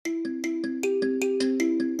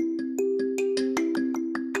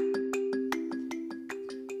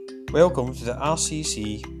Welcome to the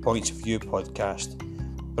RCC Points of View podcast,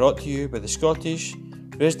 brought to you by the Scottish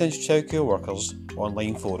Residential Childcare Workers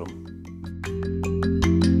online forum.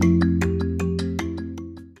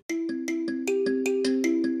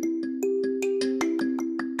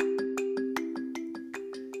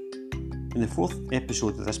 In the fourth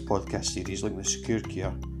episode of this podcast series looking at secure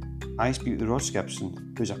care, I speak with Ross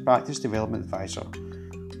Gibson, who is a practice development advisor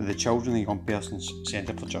with the Children and Young Persons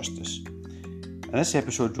Centre for Justice. In this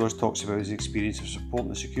episode, Ross talks about his experience of supporting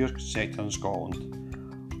the secure sector in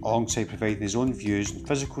Scotland, alongside providing his own views on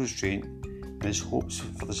physical restraint and his hopes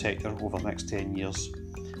for the sector over the next 10 years.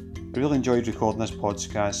 I really enjoyed recording this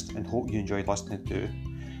podcast and hope you enjoyed listening too.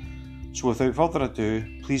 So without further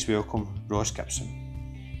ado, please welcome Ross Gibson.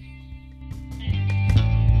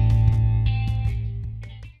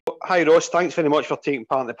 Hi Ross, thanks very much for taking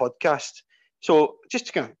part in the podcast. So just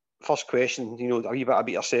to kind of first question, a wee bit about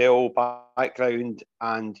yourself, background,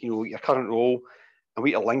 and your current role, and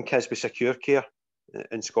what your link is with secure care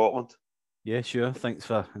in Scotland. Yeah, sure. Thanks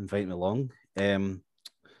for inviting me along.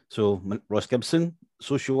 So Ross Gibson,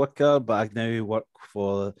 social worker, but I now work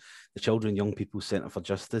for the Children and Young People Centre for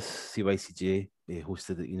Justice, CYCJ,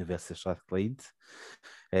 hosted at University of Strathclyde.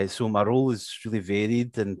 So my role is really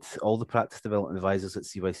varied, and all the practice development advisors at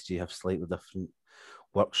CYCJ have slightly different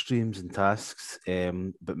work streams and tasks,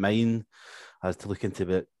 but mine has to look into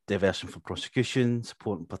the diversion for prosecution,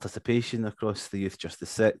 support and participation across the youth justice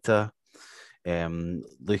sector,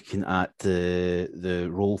 looking at the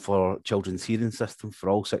role for children's hearing system for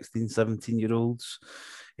all 16, 17-year-olds,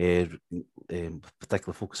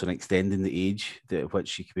 particular focus on extending the age at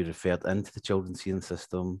which you can be referred into the children's hearing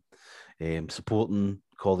system, supporting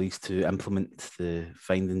colleagues to implement the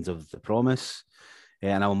findings of the promise.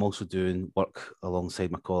 And I'm also doing work alongside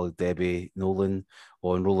my colleague Debbie Nolan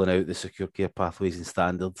on rolling out the secure care pathways and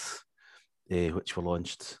standards, which were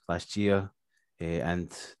launched last year,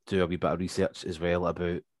 and do a wee bit of research as well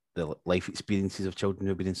about the life experiences of children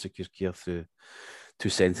who've been in secure care through 2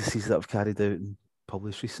 censuses that I've carried out and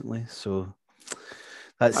published recently. So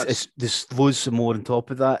there's loads more on top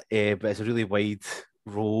of that, but it's a really wide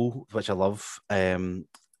role, which I love, and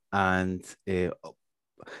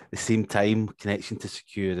the same time connection to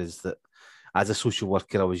secure is that as a social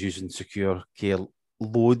worker I was using secure care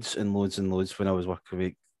loads and loads and loads when I was working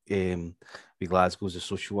with Glasgow as a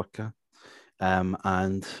social worker, so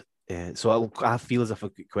I feel as if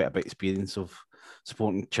I've got quite a bit of experience of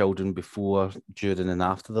supporting children before, during and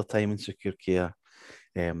after their time in secure care,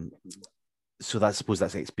 so I suppose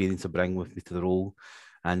that's the experience I bring with me to the role.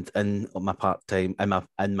 And in my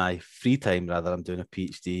free time rather, I'm doing a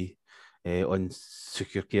PhD on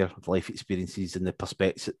secure care life experiences and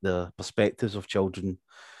the perspectives of children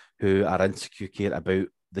who are in secure care about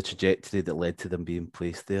the trajectory that led to them being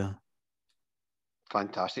placed there.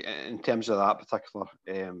 Fantastic. In terms of that particular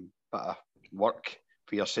bit of work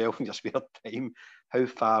for yourself in your spare time, how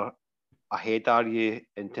far ahead are you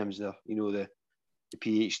in terms of the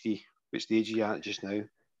PhD? What stage are you at just now?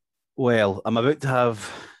 Well, I'm about to have,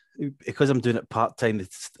 because I'm doing it part-time,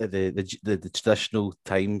 the traditional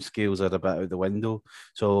time scales are a bit out the window.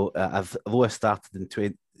 So although I started in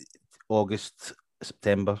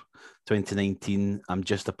September 2019, I'm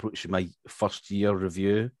just approaching my first year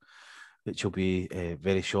review, which will be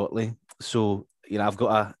very shortly. So, I've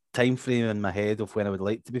got a time frame in my head of when I would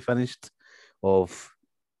like to be finished, I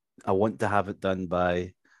want to have it done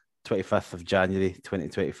by 25th of January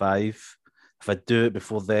 2025. If I do it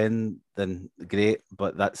before then great,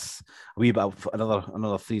 but that's a wee bit of another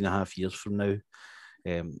 3.5 years from now.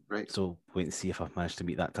 Right. So wait and see if I've managed to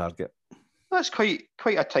meet that target. That's quite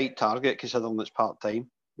a tight target considering it's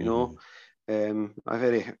part-time, I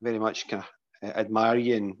very, very much kind of admire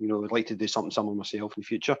you and, would like to do something similar myself in the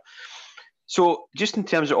future. So just in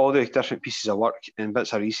terms of all the different pieces of work and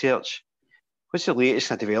bits of research, what's the latest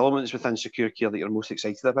kind of developments within secure care that you're most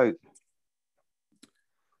excited about?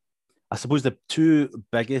 I suppose the 2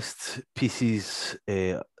 biggest pieces,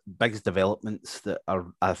 biggest developments that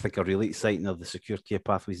I think are really exciting are the secure care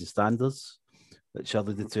pathways and standards, which I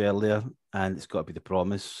alluded to earlier, and it's got to be the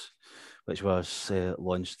promise, which was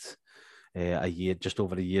launched just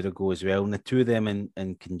over a year ago as well. And the 2 of them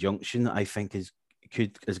in conjunction, I think, has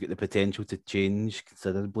got the potential to change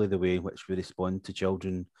considerably the way in which we respond to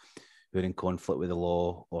children who are in conflict with the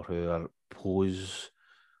law or who are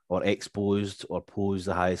exposed or pose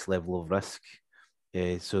the highest level of risk.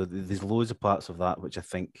 So there's loads of parts of that which I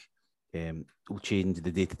think will change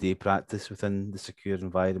the day-to-day practice within the secure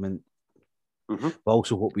environment. Mm-hmm. But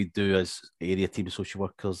also what we do as area team social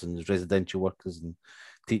workers and residential workers and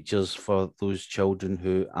teachers for those children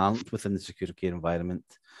who aren't within the secure care environment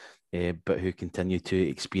but who continue to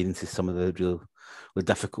experience some of the real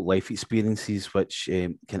difficult life experiences, which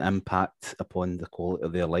can impact upon the quality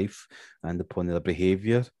of their life and upon their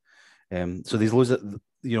behaviour. So these loads of,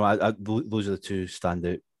 those are the two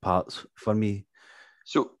standout parts for me.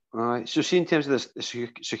 So see, in terms of the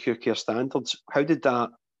secure care standards, where did that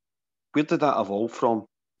evolve from?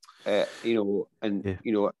 Gives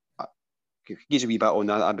a wee bit on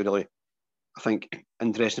that. That'd be really, I think,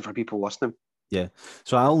 interesting for people listening. Yeah.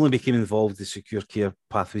 So I only became involved in secure care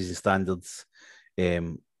pathways and standards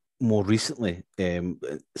more recently,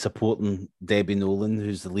 supporting Debbie Nolan,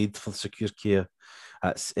 who's the lead for secure care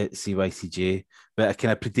at CYCJ. But it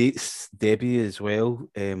kind of predates Debbie as well.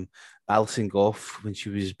 Alison Goff, when she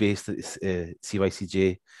was based at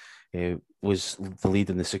CYCJ, was the lead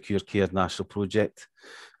in the Secure Care National Project.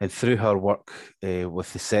 And through her work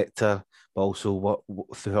with the sector, but also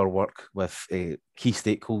through her work with key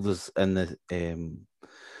stakeholders in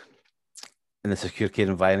the secure care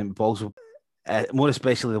environment, but also more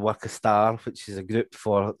especially the work of STAR, which is a group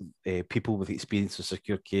for people with experience of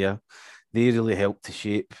secure care. They really helped to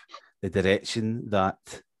shape the direction that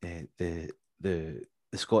the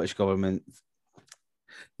Scottish Government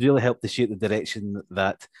really helped to shape the direction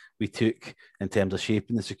that we took in terms of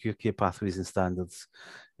shaping the secure care pathways and standards,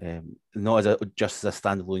 not just as a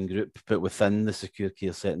standalone group, but within the secure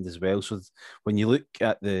care setting as well. So when you look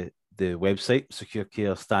at the website,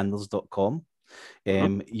 securecarestandards.com,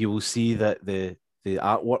 you will see that the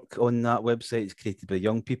artwork on that website is created by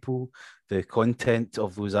young people. The content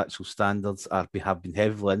of those actual standards have been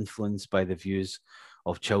heavily influenced by the views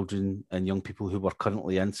of children and young people who were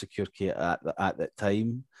currently in secure care at that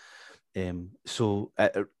time. So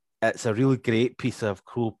it's a really great piece of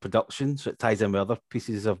co-production. So it ties in with other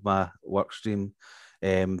pieces of my work stream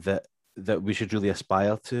that we should really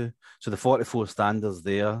aspire to. So the 44 standards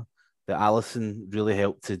there that Alison really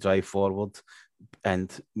helped to drive forward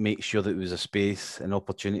and make sure that there was a space, an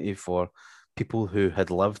opportunity for people who had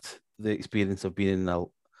lived the experience of being in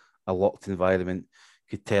a locked environment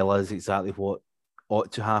could tell us exactly what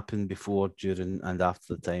ought to happen before, during, and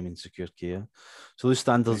after the time in secure care. So those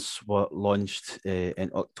standards were launched in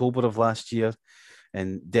October of last year,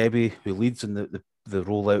 and Debbie, who leads on the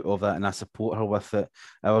rollout of that, and I support her with it.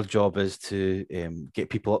 Our job is to get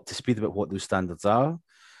people up to speed about what those standards are,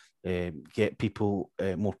 get people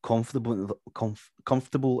more comfortable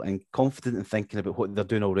and confident in thinking about what they're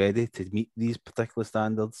doing already to meet these particular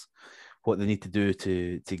standards, what they need to do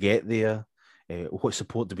to get there, what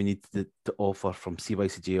support do we need to offer from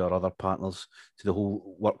CYCJ or other partners to the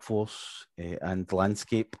whole workforce and the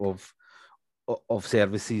landscape of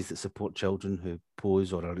services that support children who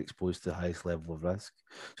pose or are exposed to the highest level of risk.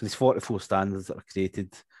 So these 44 standards that are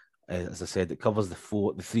created, as I said, it covers the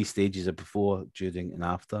three stages of before, during, and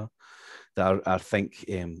after. That I think,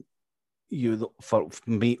 for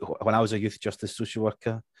me, when I was a youth justice social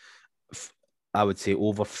worker, I would say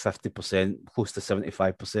over 50%, close to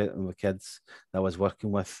 75% of the kids that I was working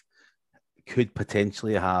with could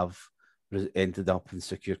potentially have ended up in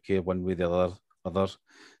secure care one way or the other.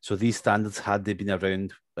 So these standards, had they been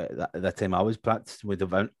around at that time I was practicing, would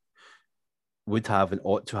have and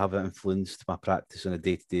ought to have influenced my practice on a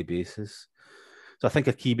day-to-day basis. So I think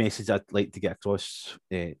a key message I'd like to get across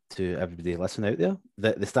to everybody listening out there,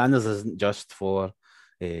 that the standards isn't just for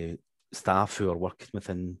staff who are working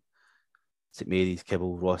within St Mary's,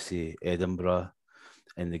 Kibble, Rossi, Edinburgh,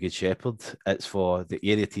 and the Good Shepherd. It's for the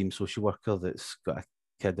area team social worker that's got a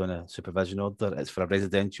kid on a supervision order. It's for a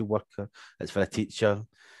residential worker. It's for a teacher.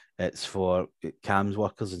 It's for CAMHS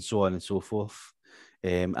workers, and so on and so forth.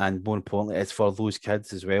 And more importantly, it's for those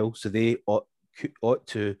kids as well. So they ought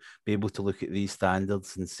to be able to look at these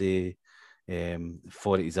standards and say,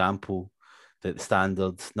 for example, that the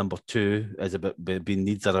standard number 2 is about being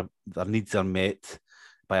their needs are met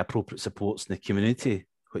by appropriate supports in the community,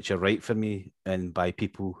 which are right for me, and by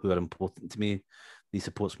people who are important to me. These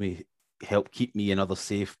supports may help keep me and others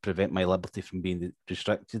safe, prevent my liberty from being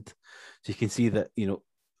restricted. So you can see that,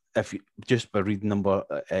 if you just by reading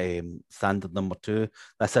standard number 2,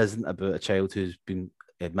 this isn't about a child who's been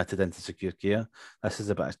admitted into secure care. This is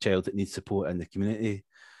about a child that needs support in the community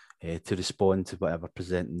to respond to whatever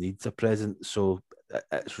presenting needs are present. So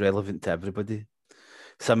it's relevant to everybody.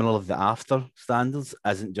 Similarly, the after standards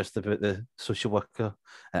isn't just about the social worker.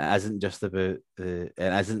 It isn't just about it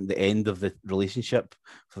isn't the end of the relationship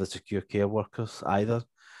for the secure care workers either.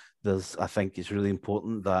 I think it's really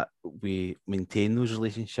important that we maintain those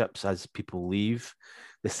relationships as people leave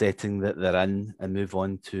the setting that they're in and move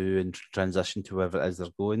on to and transition to wherever it is they're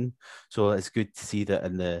going. So it's good to see that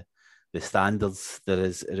in the standards there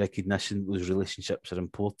is a recognition that those relationships are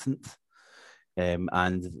important.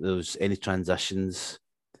 and those any transitions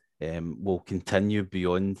will continue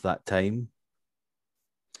beyond that time.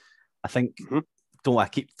 I think, don't I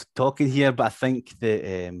keep talking here, but I think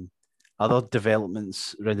the other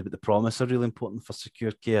developments around about the promise are really important for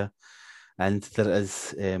secure care, and there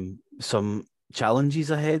is some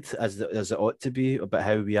challenges ahead, as it ought to be, about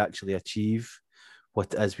how we actually achieve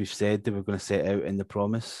what, as we've said, that we're going to set out in the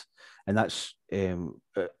promise. And that's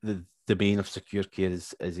the domain of secure care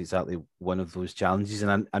is exactly one of those challenges.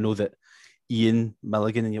 And I know that Ian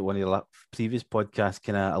Milligan in one of your previous podcasts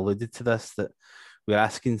kind of alluded to this, that we're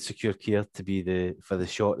asking secure care to be for the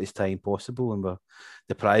shortest time possible, and we're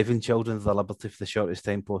depriving children of the liberty for the shortest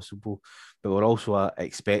time possible. But we're also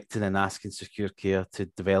expecting and asking secure care to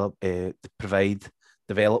develop a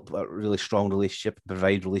really strong relationship,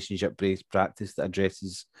 provide relationship-based practice that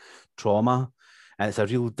addresses trauma. And it's a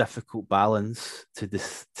real difficult balance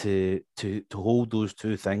to hold those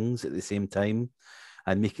two things at the same time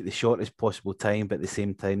and make it the shortest possible time, but at the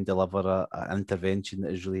same time deliver an intervention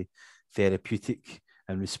that is really therapeutic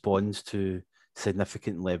and responds to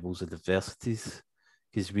significant levels of diversities.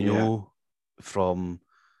 Because we know from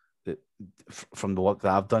the work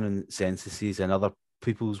that I've done in censuses and other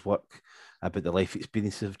people's work about the life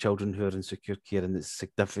experiences of children who are in secure care, and it's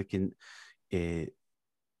significant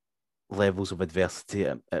levels of adversity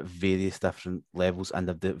at various different levels and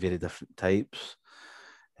of very different types.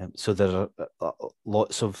 So there are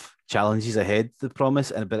lots of challenges ahead, the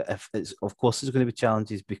promise, but of course there's going to be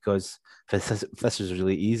challenges, because if this was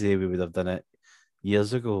really easy, we would have done it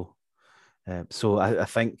years ago. So I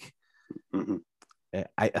think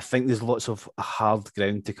I think there's lots of hard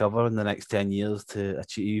ground to cover in the next 10 years to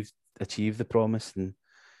achieve the promise, and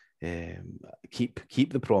keep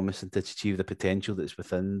the promise and to achieve the potential that's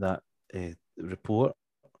within that report.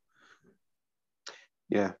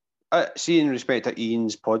 Yeah. See, in respect to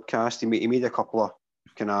Ian's podcast, he made a couple of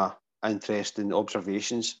kind of interesting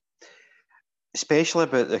observations, especially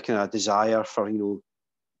about the kind of desire for,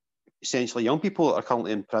 essentially young people that are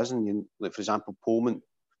currently in prison, like, for example, Polmont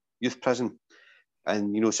Youth Prison,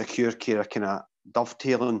 and, secure care kind of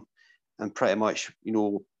dovetailing and pretty much,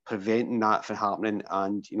 preventing that from happening,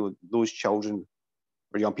 and, those children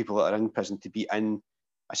or young people that are in prison to be in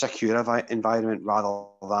a secure environment rather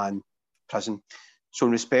than prison. So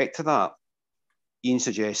in respect to that, Ian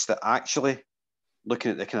suggests that actually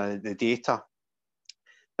looking at the kind of the data,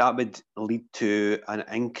 that would lead to an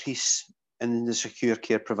increase in the secure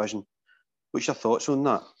care provision. What's your thoughts on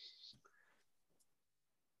that?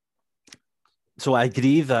 So I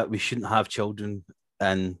agree that we shouldn't have children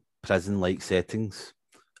in prison-like settings,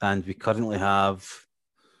 and we currently have.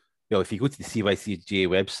 Well, if you go to the CYCJ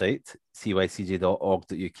website,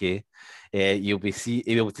 cycj.org.uk, you'll be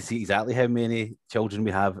able to see exactly how many children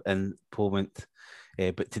we have in Polmont.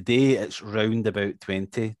 But today it's round about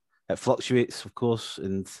 20. It fluctuates, of course,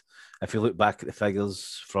 and if you look back at the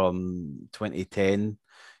figures from 2010,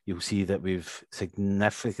 you'll see that we've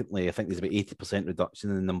significantly, I think there's about 80%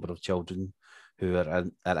 reduction in the number of children who are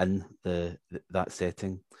in that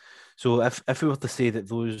setting. So if we were to say that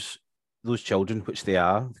those children, which they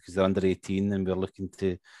are, because they're under 18, and we're looking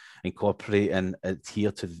to incorporate and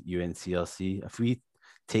adhere to the UNCRC, if we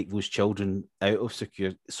take those children out of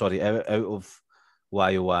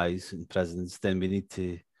YOIs and prisons, then we need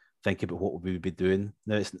to think about what we would be doing.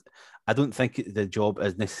 Now, I don't think the job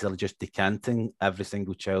is necessarily just decanting every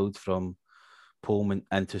single child from Polmont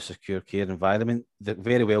into a secure care environment. There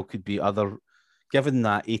very well could be other, given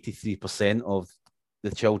that 83% of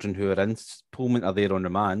the children who are in Polmont are there on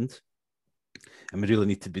remand, and we really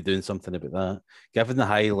need to be doing something about that. Given the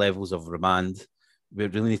high levels of remand, we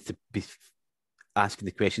really need to be asking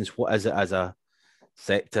the questions, what is it as a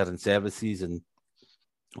sector and services and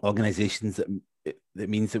organisations that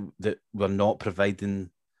means that we're not providing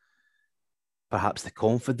perhaps the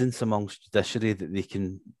confidence amongst judiciary that they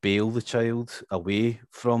can bail the child away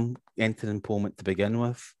from entering Polmont to begin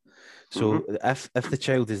with. So if the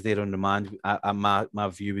child is there on remand, my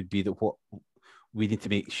view would be that what we need to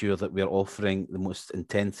make sure that we're offering the most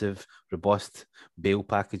intensive, robust bail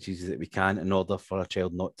packages that we can in order for a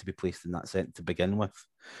child not to be placed in that sentence to begin with.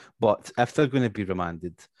 But if they're going to be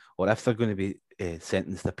remanded, or if they're going to be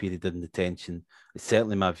sentenced a period in detention, it's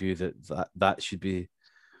certainly my view that should be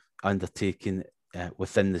undertaken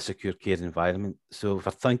within the secure care environment. So if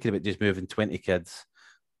we're thinking about just moving 20 kids,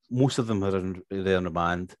 most of them are there on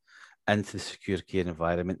remand, into the secure care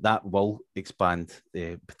environment, that will expand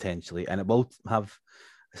potentially, and it will have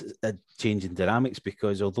a change in dynamics,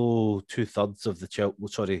 because although 2/3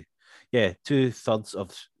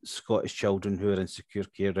 of Scottish children who are in secure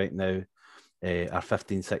care right now are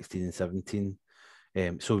 15, 16 and 17,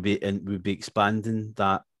 So we'd be expanding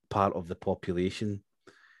that part of the population,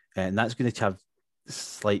 and that's going to have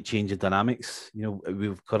slight change of dynamics. You know,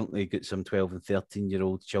 we've currently got some 12 and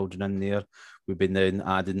 13-year-old children in there. We've been then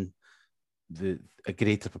adding a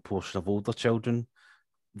greater proportion of older children.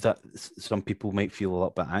 That some people might feel a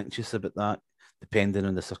little bit anxious about that, depending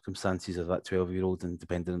on the circumstances of that 12-year-old and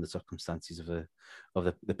depending on the circumstances of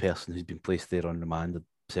the person who's been placed there on remand or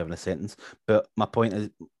serving a sentence. But my point is,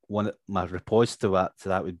 my response to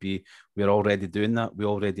that would be, we're already doing that. We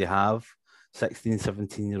already have 16,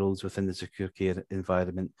 17-year-olds within the secure care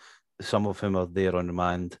environment, some of whom are there on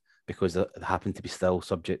remand because they happen to be still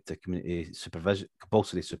subject to community supervision,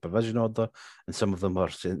 compulsory supervision order, and some of them are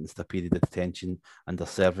sentenced to a period of detention and are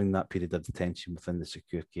serving that period of detention within the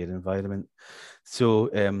secure care environment. So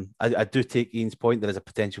I do take Ian's point. There is a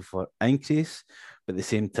potential for increase, but at the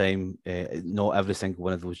same time, not every single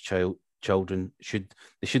one of those children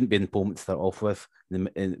shouldn't be in employment to start off with,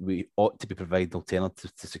 and we ought to be providing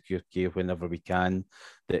alternatives to secure care whenever we can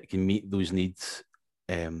that can meet those needs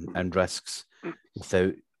and risks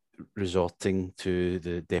without resorting to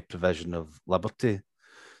the deprivation of liberty.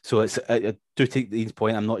 So I do take Ian's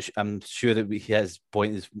point. I'm sure that his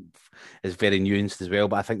point is very nuanced as well,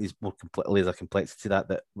 but I think there's more laser complexity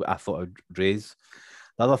that I thought I'd raise.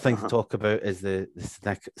 The other thing to talk about is the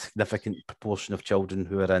significant proportion of children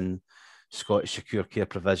who are in Scottish secure care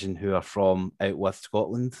provision who are from out with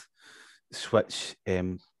Scotland, which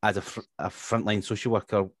as a frontline social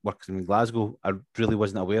worker working in Glasgow, I really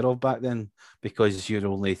wasn't aware of back then, because you're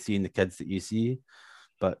only seeing the kids that you see.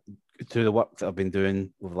 But through the work that I've been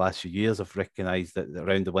doing over the last few years, I've recognised that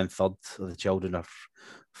around the 1/3 of the children are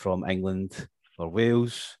from England or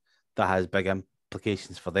Wales. That has big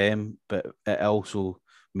implications for them, but it also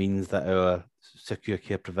means that our secure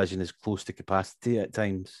care provision is close to capacity at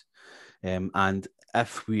times. And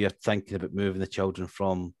if we are thinking about moving the children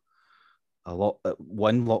from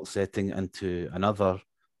one lock setting into another,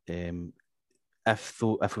 if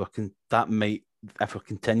we're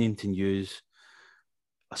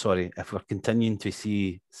continuing to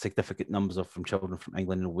see significant numbers from children from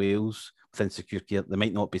England and Wales within secure care, there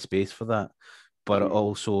might not be space for that. But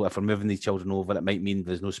also, if we're moving these children over, it might mean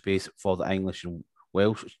there's no space for the English and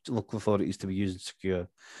Welsh local authorities to be using secure.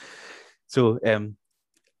 So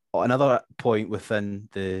another point within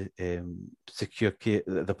the secure care,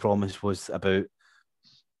 the promise was about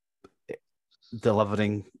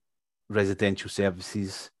delivering residential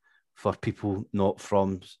services for people not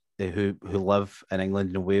from who live in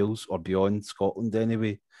England and Wales or beyond Scotland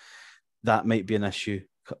anyway. That might be an issue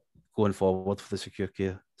going forward for the secure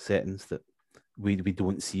care settings, that we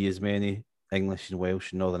don't see as many English and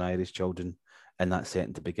Welsh and Northern Irish children in that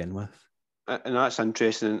setting to begin with. And that's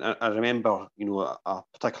interesting. I remember, a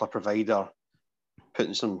particular provider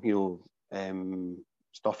putting some,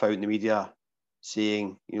 stuff out in the media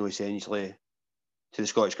saying, essentially to the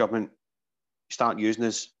Scottish government, start using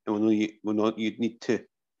this, and we know you'd need to,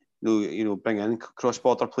 bring in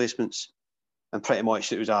cross-border placements. And pretty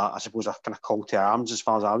much it was I suppose a kind of call to arms as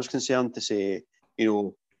far as I was concerned, to say,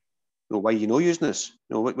 why are you not using this?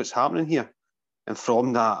 What's happening here? And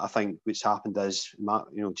from that, I think what's happened is,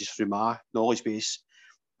 just through my knowledge base,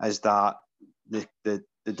 is that the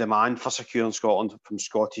demand for secure in Scotland from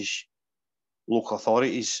Scottish local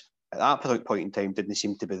authorities at that point in time didn't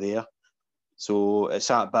seem to be there. So it's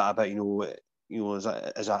that bit about,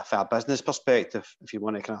 as a fair business perspective, if you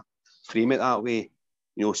want to kind of frame it that way,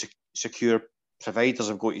 secure providers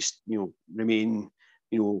have got to, remain,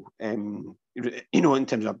 in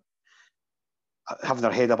terms of having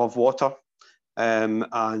their head above water. And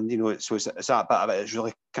so it's that bit of it is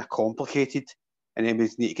really kind of complicated, and then we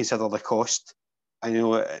need to consider the cost, and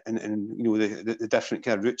the different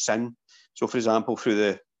kind of routes in. So, for example, through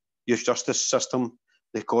the youth justice system,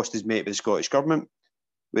 the cost is met by the Scottish government,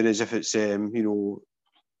 whereas if it's done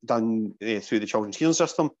through the children's hearing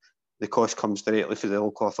system, the cost comes directly from the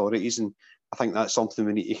local authorities. And I think that's something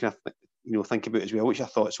we need to kind of think about as well. What's your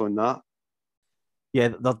thoughts on that? Yeah,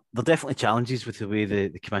 there are definitely challenges with the way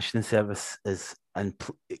the commissioning service is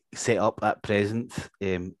set up at present.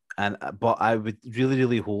 But I would really,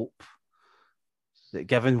 really hope that,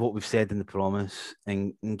 given what we've said in the promise,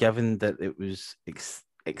 and given that it was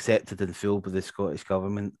accepted in full by the Scottish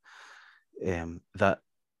government, that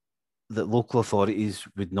local authorities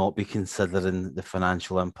would not be considering the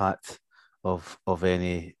financial impact of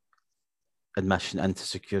any admission into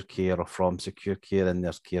secure care or from secure care in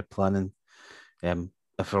their care planning.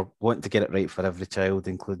 If we're wanting to get it right for every child,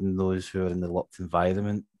 including those who are in the locked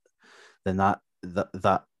environment, then that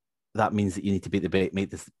means that you need to make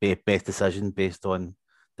the best decision based on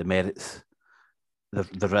the merits,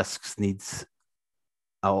 the risks, needs,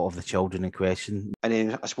 a lot of the children in question. And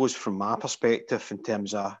then I suppose from my perspective, in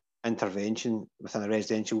terms of intervention within a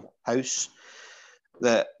residential house,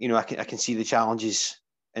 that, you know, I can see the challenges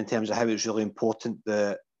in terms of how it's really important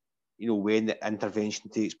that, you know, when the intervention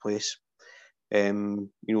takes place, you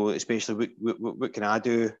know, especially what can I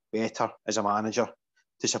do better as a manager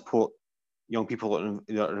to support young people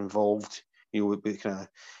that are involved, you know, with kind of,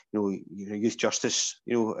 you know, youth justice,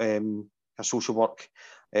 you know, social work,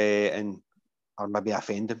 and or maybe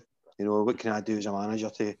offend them. You know, what can I do as a manager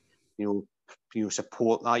to, you know,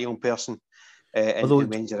 support that young person, and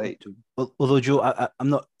when's the right time? Although, Joe, I'm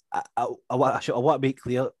not. I want to make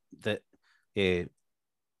clear that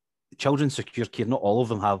children's secure care, not all of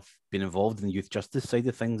them have been involved in the youth justice side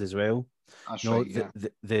of things as well. That's No, right. Yeah.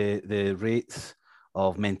 The rates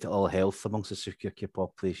of mental ill health amongst the secure care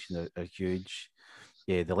population are huge.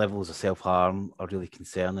 Yeah, the levels of self-harm are really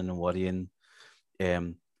concerning and worrying.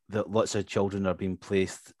 That lots of children have been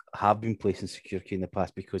placed in secure care in the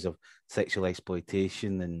past because of sexual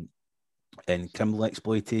exploitation and criminal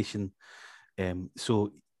exploitation.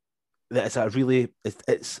 So it's a really,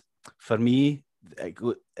 it's for me,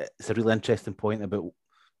 it's a really interesting point about,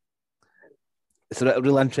 it's a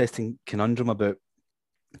really interesting conundrum about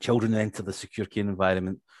children who enter the secure care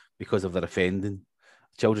environment because of their offending,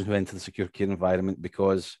 children who enter the secure care environment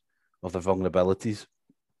because of their vulnerabilities.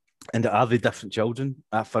 And are they different children?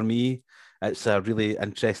 For me, it's a really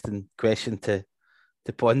interesting question to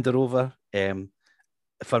ponder over.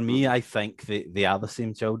 For me, I think they are the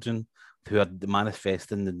same children who are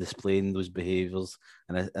manifesting and displaying those behaviours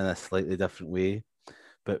in a slightly different way.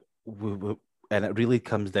 But and it really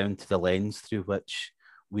comes down to the lens through which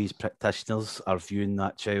we as practitioners are viewing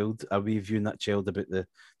that child. Are we viewing that child about the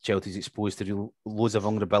child who's exposed to loads of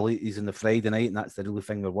vulnerabilities on the Friday night, and that's the really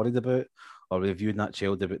thing we're worried about? Or are we viewing that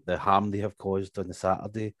child about the harm they have caused on the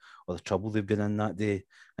Saturday or the trouble they've been in that day?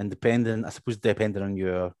 And depending on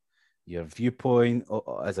your viewpoint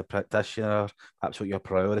as a practitioner, perhaps what your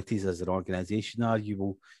priorities as an organisation are,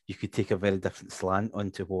 you could take a very different slant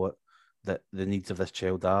onto what the needs of this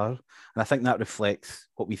child are. And I think that reflects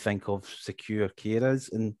what we think of secure care is.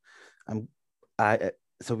 And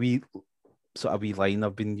so we sort of wee line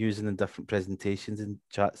I've been using in different presentations and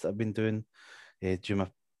chats that I've been doing during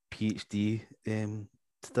my PhD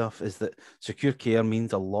stuff is that secure care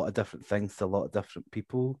means a lot of different things to a lot of different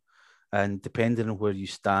people. And depending on where you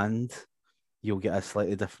stand, you'll get a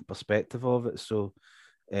slightly different perspective of it. So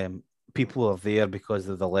people are there because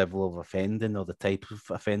of the level of offending or the type of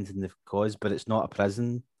offending they've caused, but it's not a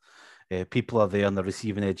prison. People are there and they're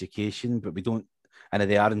receiving education, but we don't, and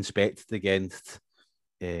they are inspected against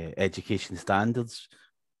education standards.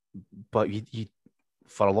 But you,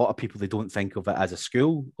 for a lot of people, they don't think of it as a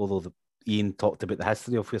school, although Ian talked about the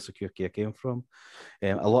history of where secure care came from.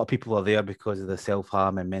 A lot of people are there because of the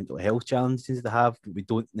self-harm and mental health challenges they have, but we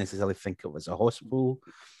don't necessarily think of it as a hospital.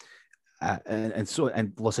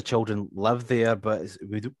 And lots of children live there, but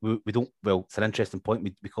we don't. Well, it's an interesting point.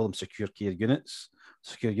 We call them secure care units.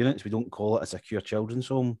 Secure units. We don't call it a secure children's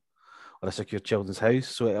home or a secure children's house.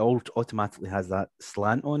 So it all automatically has that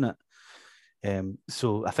slant on it.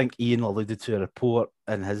 So I think Ian alluded to a report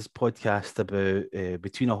in his podcast about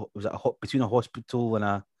between a hospital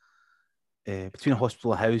and between a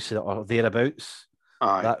hospital house or thereabouts.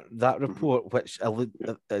 Aye. That report, which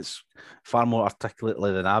is far more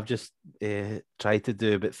articulately than I've just tried to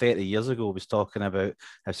do, about 30 years ago, was talking about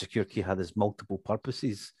how secure care had its multiple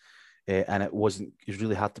purposes, and it's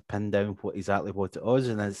really hard to pin down exactly what it was,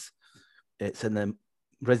 and it's in the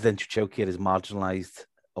residential childcare is marginalised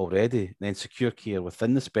already. And then secure care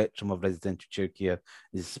within the spectrum of residential childcare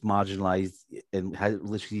is marginalised and has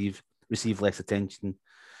received less attention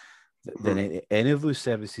than any of those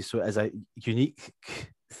services. So as a unique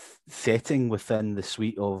setting within the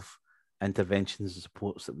suite of interventions and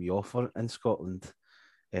supports that we offer in Scotland,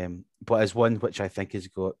 but as one which I think has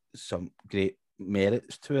got some great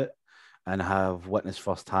merits to it, and have witnessed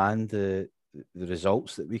firsthand the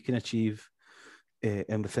results that we can achieve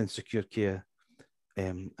and within secure care.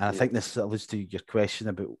 And I think this alludes to your question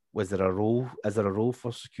about is there a role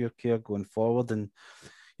for secure care going forward? And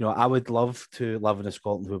you know, I would love to live in a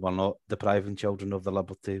Scotland where we're not depriving children of their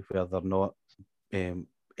liberty, where they're not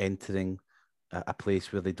entering a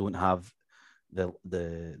place where they don't have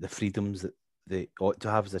the freedoms that they ought to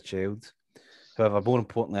have as a child. However, I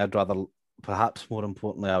would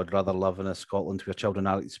rather live in a Scotland where children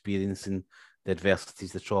are experiencing the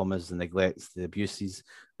adversities, the traumas, the neglects, the abuses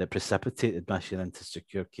that precipitate admission into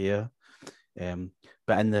secure care.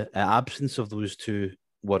 But in the absence of those two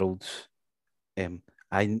worlds,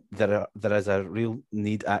 there is a real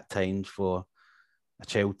need at times for a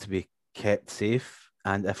child to be kept safe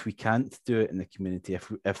And if we can't do it in the community,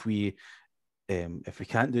 if we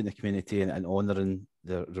can't do it in the community and honouring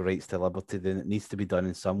the rights to liberty, then it needs to be done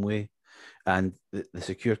in some way. And the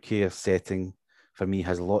secure care setting for me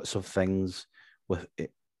has lots of things with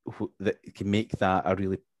it that can make that a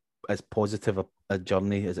really as positive a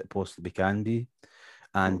journey as it possibly can be,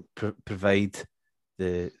 and provide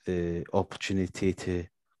the opportunity to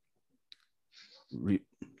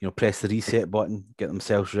press the reset button, get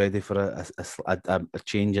themselves ready for a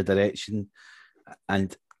change of direction.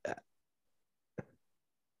 And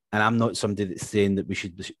I'm not somebody that's saying that we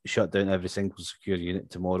should shut down every single secure unit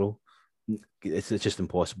tomorrow. It's just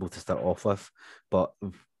impossible to start off with. But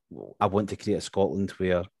I want to create a Scotland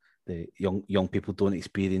where the young people don't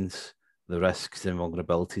experience the risks and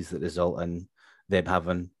vulnerabilities that result in them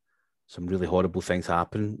having some really horrible things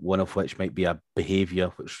happen, one of which might be a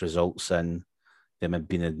behaviour which results in them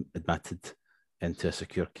being admitted into a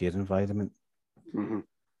secure care environment. Mm-hmm.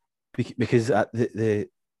 Because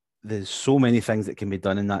there's so many things that can be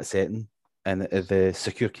done in that setting, and the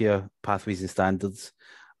secure care pathways and standards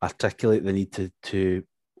articulate the need to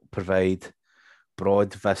provide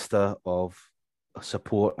broad vista of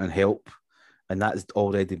support and help, and that's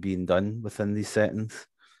already being done within these settings.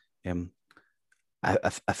 I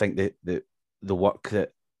think that the work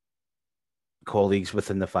that colleagues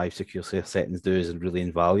within the 5 secure care settings do is really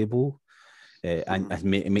invaluable. And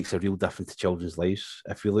it makes a real difference to children's lives.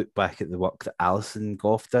 If we look back at the work that Alison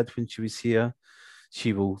Goff did when she was here,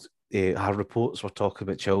 she will. Her reports were talking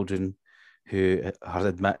about children who are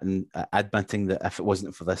admitting that if it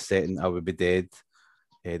wasn't for this setting, I would be dead.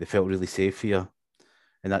 They felt really safe here,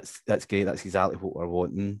 and that's great. That's exactly what we're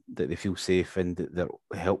wanting. That they feel safe and that they're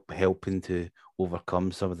helping to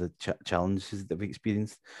overcome some of the challenges that they've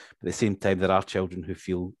experienced. But at the same time, there are children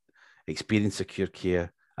who experience secure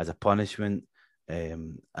care as a punishment,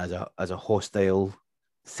 as a hostile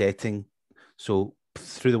setting. So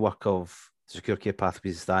through the work of secure care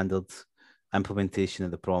pathways standards, implementation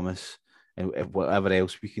of the promise, and whatever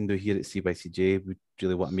else we can do here at CYCJ, we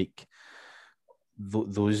really want to make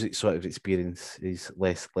those sort of experiences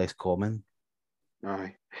less common.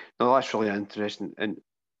 Aye, no, that's really interesting. And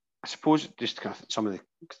I suppose just kind of some of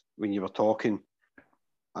when you were talking,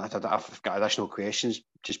 I've got additional questions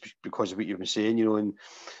just because of what you've been saying, and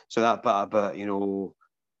so that bit about,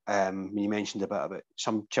 when you mentioned a bit about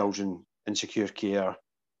some children in secure care,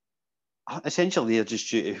 essentially they're just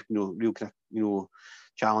due to, real kind of,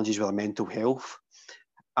 challenges with their mental health.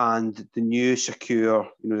 And the new secure,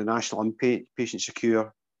 the National Inpatient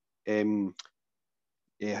Secure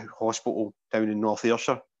hospital down in North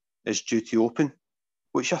Ayrshire is due to open.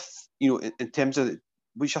 What's your, in terms of,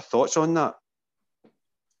 what's your thoughts on that?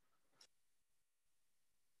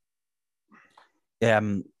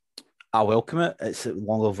 I welcome it. It's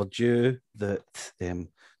long overdue that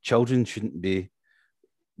children shouldn't be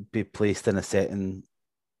placed in a setting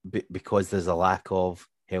because there's a lack of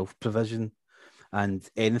health provision, and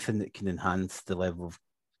anything that can enhance the level of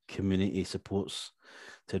community supports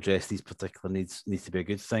to address these particular needs needs to be a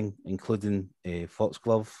good thing, including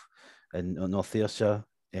Foxglove in North Ayrshire.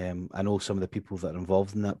 I know some of the people that are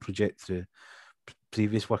involved in that project through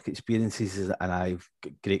previous work experiences, and I've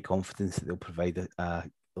got great confidence that they'll provide a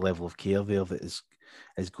level of care there that is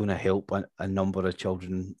going to help a number of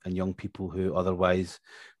children and young people who otherwise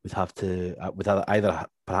would have to either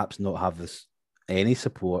perhaps not have any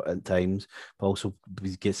support at times, but also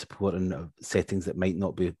get support in settings that might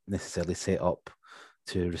not be necessarily set up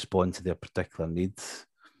to respond to their particular needs.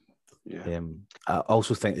 Yeah. I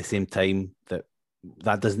also think at the same time that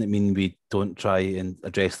doesn't mean we don't try and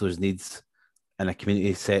address those needs in a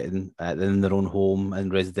community setting, in their own home, in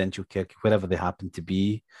residential care, wherever they happen to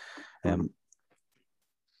be. The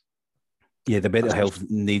mental health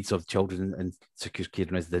needs of children in secure care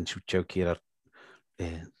and residential childcare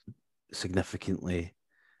are significantly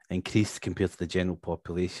increased compared to the general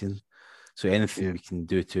population. So anything we can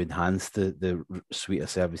do to enhance the suite of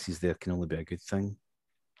services there can only be a good thing.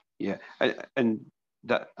 Yeah, and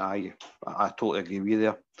that I totally agree with you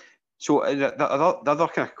there. So the other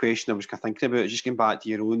kind of question I was kind of thinking about is just going back to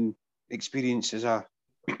your own experience as a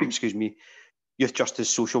youth justice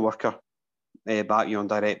social worker back on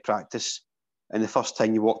direct practice, and the first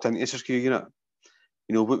time you walked into the secure unit.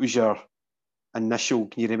 What was your initial?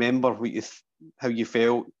 Can you remember how you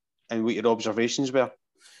felt and what your observations were?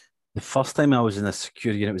 The first time I was in a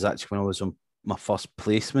secure unit was actually when I was on my first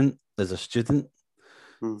placement as a student.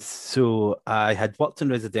 So I had worked in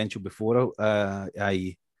residential before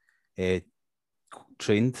I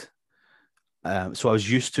trained. So I was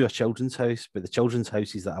used to a children's house, but the children's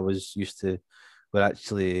houses that I was used to were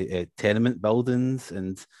actually tenement buildings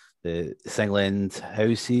and the single end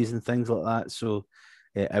houses and things like that. So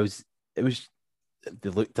they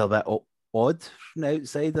looked a bit odd from the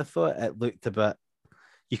outside. I thought it looked a bit.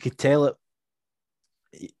 You could tell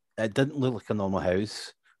it didn't look like a normal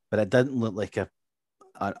house, but it didn't look like a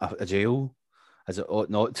jail, as it ought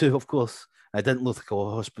not to, of course. It didn't look like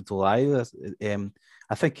a hospital either.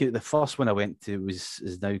 I think the first one I went to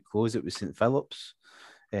is now closed. It was St. Philip's,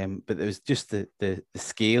 but it was just the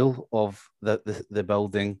scale of the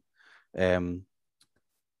building. I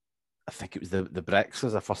think it was the bricks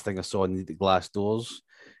was the first thing I saw in the glass doors,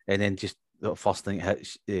 and then just the first thing it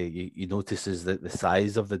hits, you notice is that the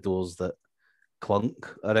size of the doors that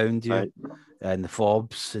clunk around you, Right. and the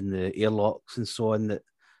fobs and the airlocks and so on that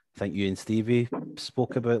I think you and Stevie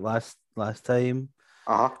spoke about last time.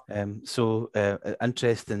 So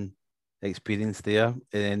interesting experience there.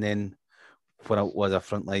 And then when I was a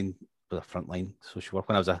frontline social worker,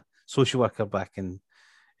 when I was a social worker back in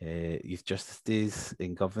youth justice days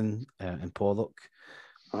in Govan in Porlock,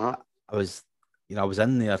 I was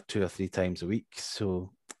in there 2 or 3 times a week,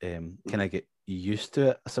 so kind of get used to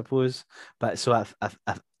it, I suppose. But so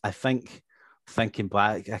I think thinking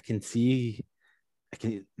back, I can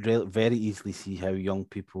very easily see how young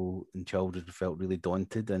people and children felt really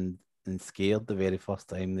daunted and scared the very first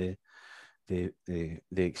time they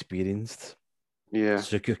experienced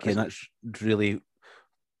secure care. And that's really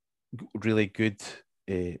good.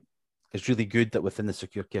 It's really good that within the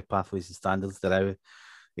secure care pathways and standards, they're now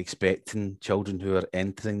expecting children who are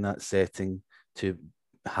entering that setting to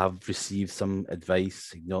have received some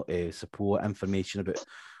advice, support, information about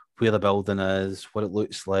where the building is, what it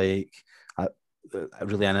looks like.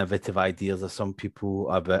 Really innovative ideas of some people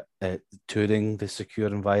about touring the secure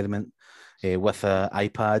environment with an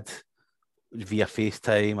iPad via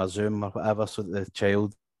FaceTime or Zoom or whatever, so that the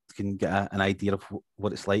child can get an idea of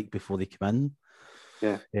what it's like before they come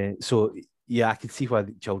in. So I can see why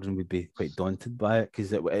the children would be quite daunted by it,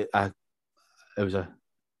 because it was an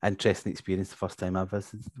interesting experience the first time I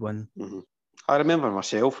visited one. Mm-hmm. I remember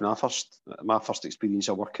myself when my first experience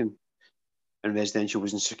of working in residential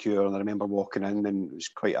was insecure, and I remember walking in, and it was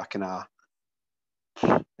quite a kind of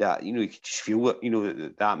you could just feel it,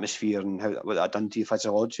 the atmosphere and what that done to you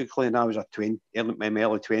physiologically. And I was in my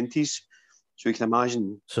early 20s, so you can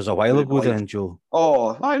imagine. So it's a while ago then, Joe.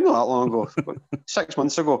 Oh, I know that long ago, 6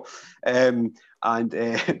 months ago, and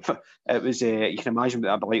it was. You can imagine what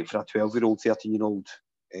that'd be like for a 12-year-old, 13-year-old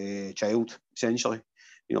child. Essentially,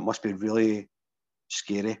 it must be really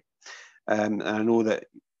scary. And I know that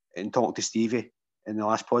in talking to Stevie in the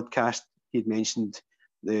last podcast, he'd mentioned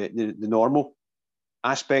the normal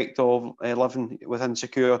aspect of living within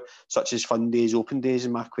secure, such as fun days, open days.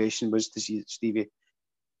 And my question was to see, Stevie,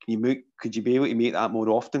 could you be able to make that more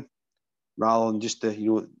often, rather than just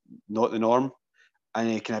not the norm?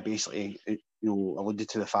 And can I basically alluded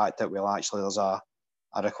to the fact that actually there's a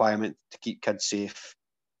requirement to keep kids safe,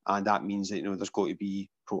 and that means that there's got to be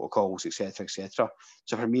protocols, etc., etc.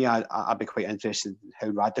 So for me, I'd be quite interested in how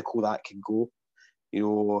radical that can go,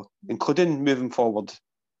 including moving forward,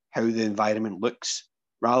 how the environment looks,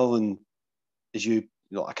 rather than a kind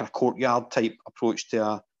of courtyard type approach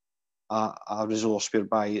to a resource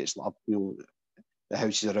whereby it's like the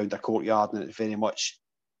houses around a courtyard and it's very much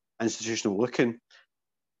institutional looking.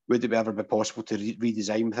 Would it ever be possible to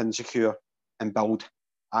redesign within secure and build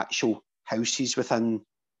actual houses within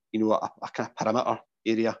a kind of perimeter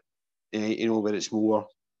area, where it's more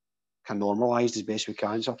kind of normalised as best we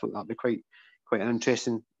can? So I thought that'd be quite an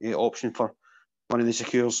interesting option for one of the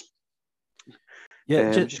secures.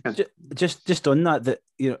 Yeah, just on that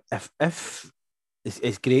if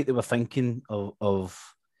it's great that we're thinking of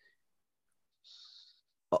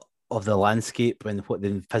the landscape and what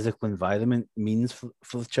the physical environment means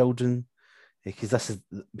for the children, because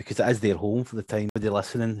it is their home for the time. Somebody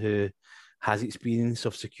listening who has experience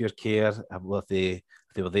of secure care, if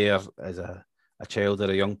they were there as a child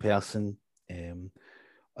or a young person,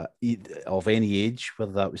 of any age,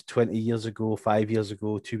 whether that was 20 years ago, 5 years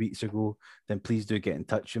ago, 2 weeks ago, then please do get in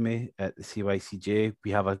touch with me at the CYCJ.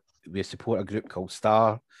 We support a group called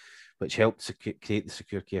STAR, which helped create the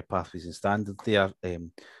Secure Care Pathways and Standards. They are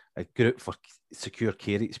a group for secure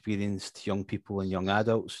care experienced young people and young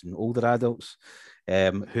adults and older adults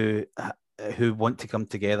who want to come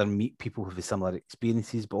together and meet people with similar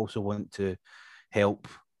experiences, but also want to help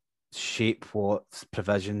shape what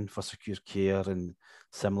provision for secure care and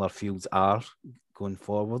similar fields are going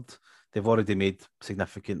forward. They've already made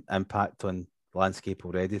significant impact on the landscape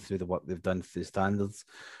already through the work they've done through standards,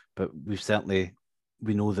 but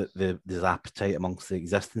we know that there's appetite amongst the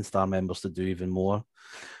existing STAR members to do even more.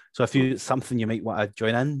 So if you something you might want to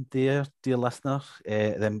join in, dear listener,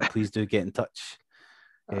 then please do get in touch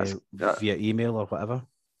via email or whatever.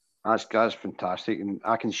 That's fantastic, and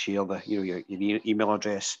I can share your email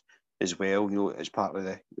address as well. As part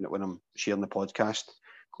of when I'm sharing the podcast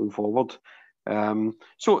going forward.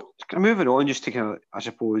 So kind of moving on, just to kind of, I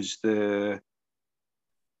suppose, one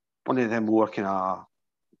of the more kind of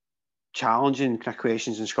challenging kind of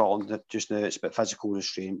questions in Scotland that just now, it's about physical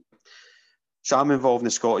restraint. So I'm involved in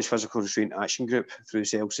the Scottish Physical Restraint Action Group through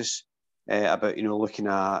Celsius, about looking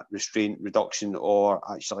at restraint reduction, or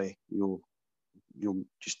actually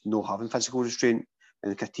just not having physical restraint,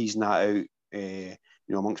 and kind of teasing that out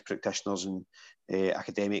amongst practitioners and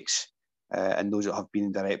academics, and those that have been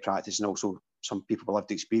in direct practice, and also some people with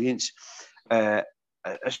lived experience.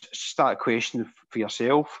 Start a question for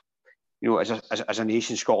yourself. As a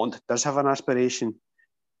nation, Scotland does have an aspiration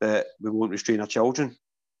that we won't restrain our children.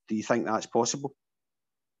 Do you think that's possible?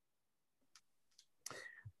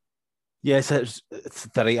 Yes, it's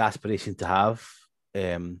the right aspiration to have.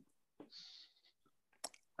 It's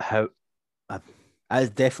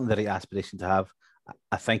definitely the right aspiration to have.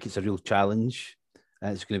 I think it's a real challenge,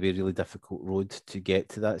 and it's going to be a really difficult road to get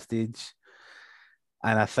to that stage.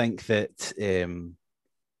 And I think that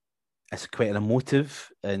it's quite an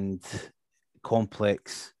emotive and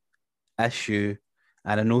complex issue.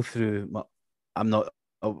 And I know I'm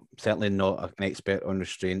certainly not an expert on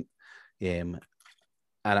restraint, and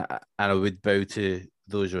I would bow to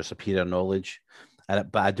those with superior knowledge.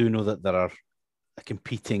 But I do know that there are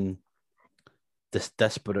competing,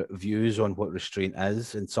 disparate views on what restraint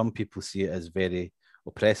is, and some people see it as very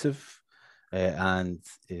oppressive and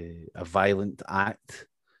a violent act.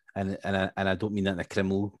 And I don't mean that in a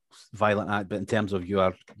criminal violent act, but in terms of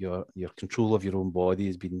your control of your own body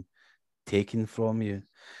has been taken from you.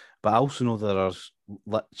 But I also know there's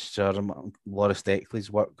literature, Laura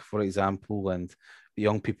Steckley's work, for example, and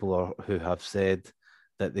young people who have said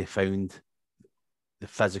that they found the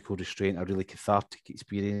physical restraint a really cathartic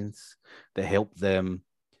experience that helped them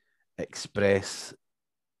express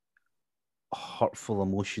hurtful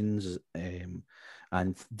emotions and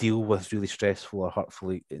deal with really stressful or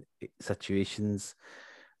hurtful situations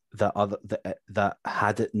that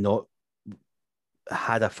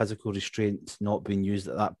had a physical restraint not been used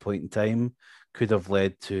at that point in time could have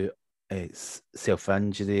led to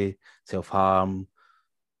self-injury, self-harm,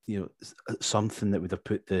 something that would have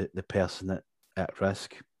put the person at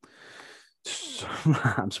risk. So,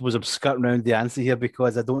 I suppose I'm skirting around the answer here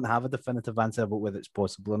because I don't have a definitive answer about whether it's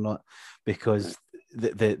possible or not, because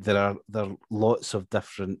there are lots of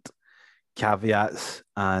different caveats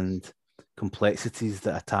and complexities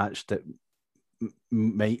that attach that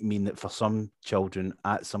might mean that for some children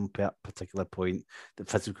at some particular point, that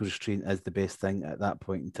physical restraint is the best thing at that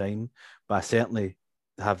point in time. But I certainly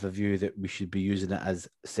have the view that we should be using it as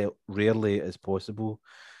rarely as possible.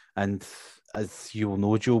 And as you will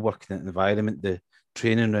know, Joe, working in the environment, the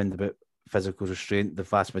training around about physical restraint, the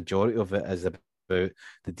vast majority of it is about the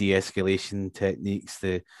de-escalation techniques,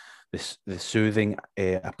 the soothing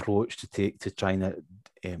approach to take to trying to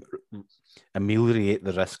ameliorate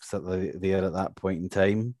the risks that are there at that point in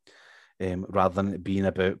time, rather than it being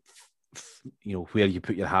about where you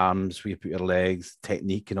put your arms, where you put your legs,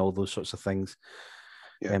 technique, and all those sorts of things.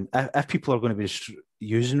 Yeah. If people are going to be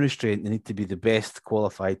using restraint, they need to be the best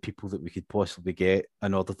qualified people that we could possibly get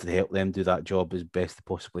in order to help them do that job as best they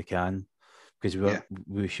possibly can. Because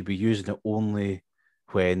we should be using it only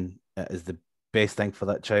when it is the best thing for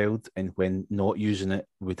that child, and when not using it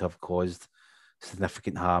would have caused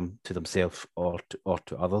significant harm to themselves or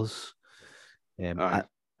to others. I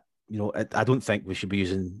don't think we should be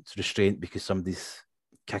using restraint because somebody's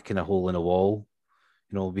kicking a hole in a wall.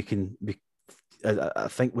 I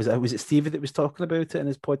think was it Stevie that was talking about it in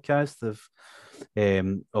his podcast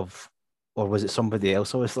or was it somebody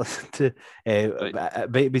else I was listening to?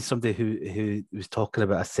 It might be somebody who was talking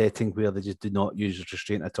about a setting where they just do not use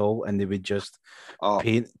restraint at all, and they would just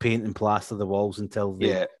paint and plaster the walls until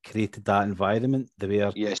they created that environment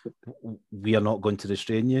where we are not going to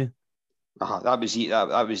restrain you. That was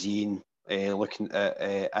Ian looking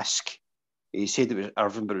at ISK. He said it was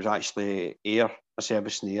Irvine, but it was actually AIR, a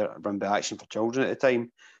service in AIR run by Action for Children at the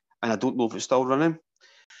time, and I don't know if it's still running.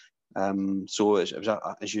 So it was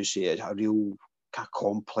as you say, it's a real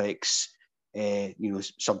complex,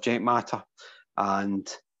 subject matter, and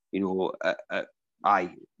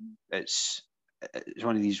it's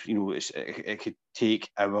one of these, it could take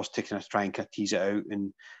hours to kind of try and tease it out,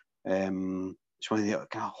 and it's one of the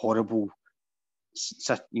kind of horrible,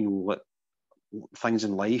 things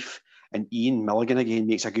in life. And Ian Milligan again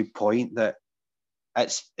makes a good point that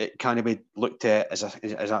it can't be looked at as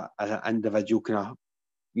an individual kind of,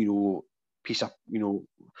 you know, piece of, you know,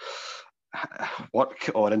 work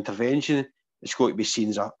or intervention. It's got to be seen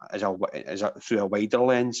as a through a wider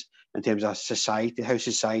lens in terms of society, how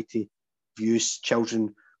society views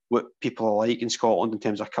children, what people are like in Scotland in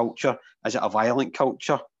terms of culture. Is it a violent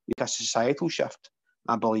culture? Make a societal shift,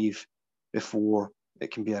 I believe, before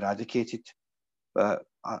it can be eradicated. But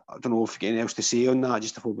I don't know if you've got anything else to say on that,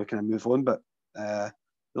 just before we kind of move on. But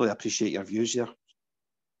really appreciate your views there.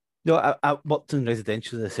 No, I worked in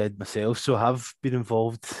residential, as I said myself, so I have been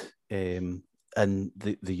involved in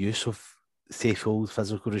the use of safe hold,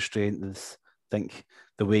 physical restraint. Is, I think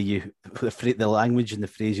the way the language and the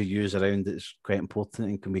phrase you use around it is quite important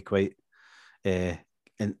and can be quite in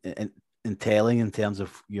telling in terms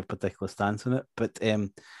of your particular stance on it. But I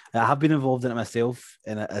have been involved in it myself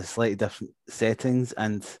in a slightly different settings,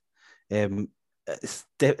 and it's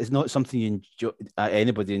not something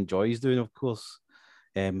anybody enjoys doing, of course.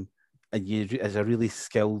 And you, as a really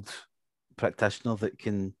skilled practitioner that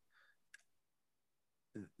can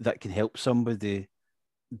help somebody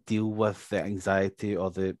deal with the anxiety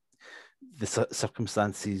or the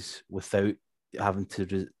circumstances without having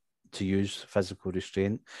to use physical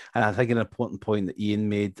restraint. And I think an important point that Ian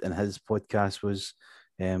made in his podcast was,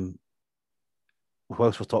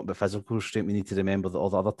 whilst we're talking about physical restraint, we need to remember that all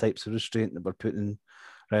the other types of restraint that we're putting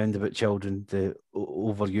around about children, the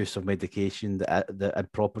overuse of medication, the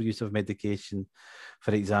improper use of medication,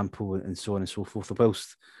 for example, and so on and so forth.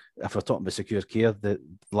 Whilst if we're talking about secure care, the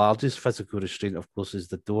largest physical restraint, of course, is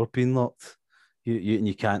the door being locked.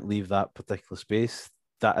 You can't leave that particular space.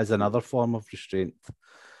 That is another form of restraint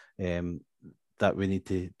that we need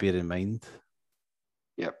to bear in mind.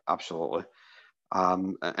 Yeah, absolutely.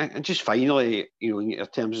 And just finally, you know, in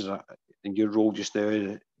terms of in your role just now,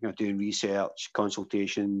 you know, doing research,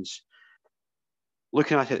 consultations,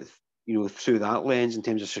 looking at it, you know, through that lens in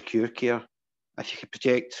terms of secure care, if you could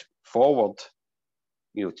project forward,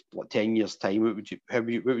 you know, like 10 years' time, what would you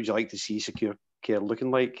like to see secure care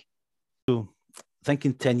looking like? So,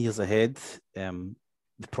 thinking 10 years ahead, the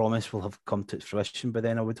promise will have come to fruition by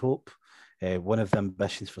then, I would hope. One of the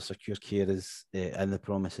ambitions for secure care is, and the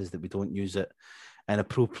promise is that we don't use it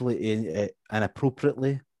inappropriately,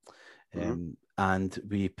 and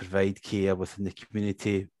we provide care within the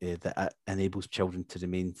community that enables children to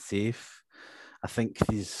remain safe. I think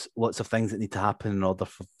there's lots of things that need to happen in order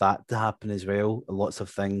for that to happen as well. Lots of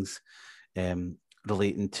things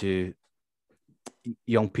relating to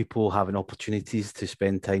young people having opportunities to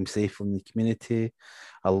spend time safely in the community.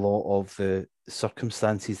 A lot of the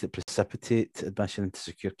circumstances that precipitate admission into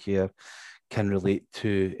secure care can relate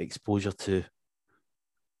to exposure to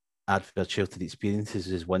adverse childhood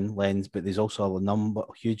experiences as one lens, but there's also a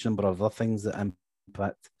huge number of other things that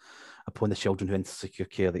impact upon the children who enter secure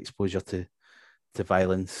care: the exposure to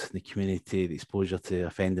violence in the community, the exposure to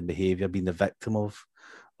offending behaviour, being the victim of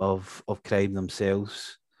crime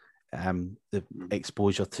themselves, the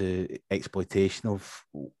exposure to exploitation of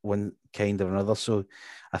one kind or another. So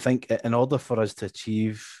I think in order for us to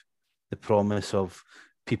achieve the promise of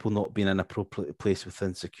people not being in an appropriate place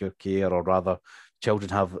within secure care, or rather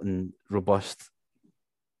children having robust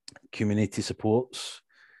community supports,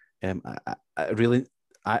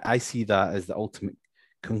 I see that as the ultimate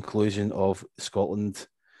conclusion of Scotland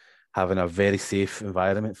having a very safe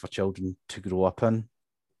environment for children to grow up in.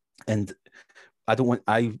 And my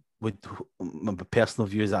personal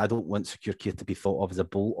view is that I don't want secure care to be thought of as a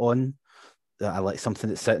bolt-on. I like something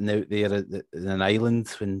that's sitting out there in an island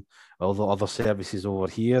when all the other services over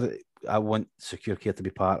here. I want secure care to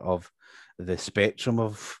be part of the spectrum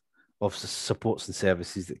of supports and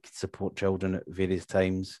services that can support children at various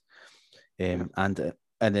times. And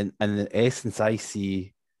in essence, I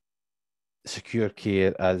see secure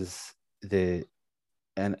care as an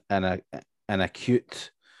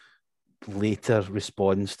acute later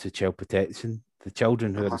response to child protection. The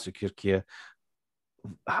children who are in secure care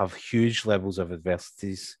have huge levels of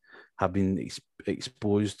adversities, have been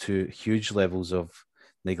exposed to huge levels of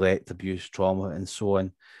neglect, abuse, trauma, and so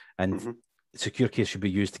on. And secure care should be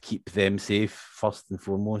used to keep them safe first and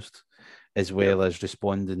foremost, as well as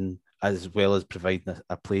responding, as well as providing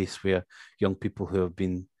a place where young people who have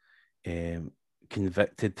been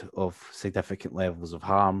convicted of significant levels of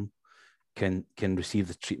harm can receive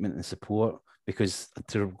the treatment and support. Because,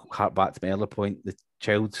 to hark back to my earlier point, the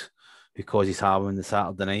child who causes harm on the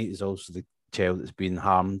Saturday night is also the child that's been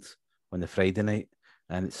harmed on the Friday night,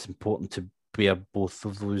 and it's important to bear both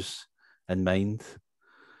of those in mind.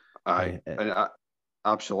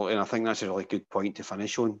 Absolutely, and I think that's a really good point to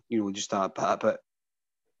finish on. You know, just that bit, but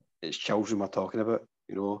it's children we're talking about.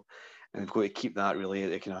 You know, and we've got to keep that really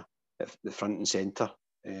at the front and centre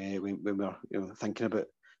when we're thinking about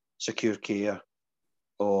secure care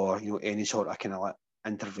or any sort of kind of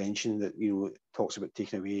intervention that talks about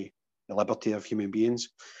taking away the liberty of human beings.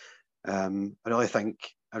 I really thank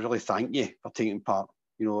you for taking part.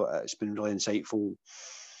 It's been really insightful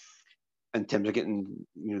in terms of getting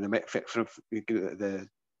the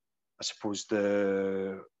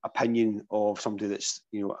opinion of somebody that's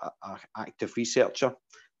an active researcher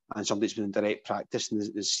and somebody that's been in direct practice and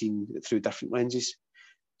has seen it through different lenses.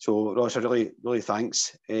 So Ross, I really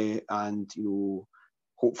thanks, and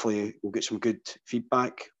hopefully we'll get some good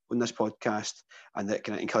feedback on this podcast, and that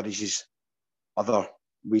kind of encourages other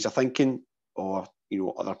ways of thinking or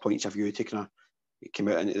other points of view to kind of come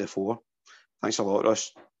out into the fore. Thanks a lot,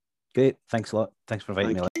 Ross. Great, thanks a lot. Thanks for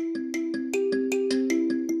inviting me.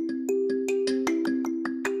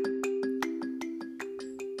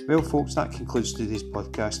 Well, folks, that concludes today's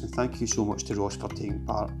podcast, and thank you so much to Ross for taking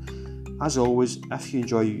part. As always, if you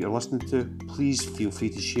enjoy what you're listening to, please feel free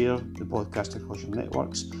to share the podcast across your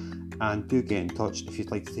networks, and do get in touch if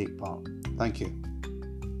you'd like to take part. Thank you.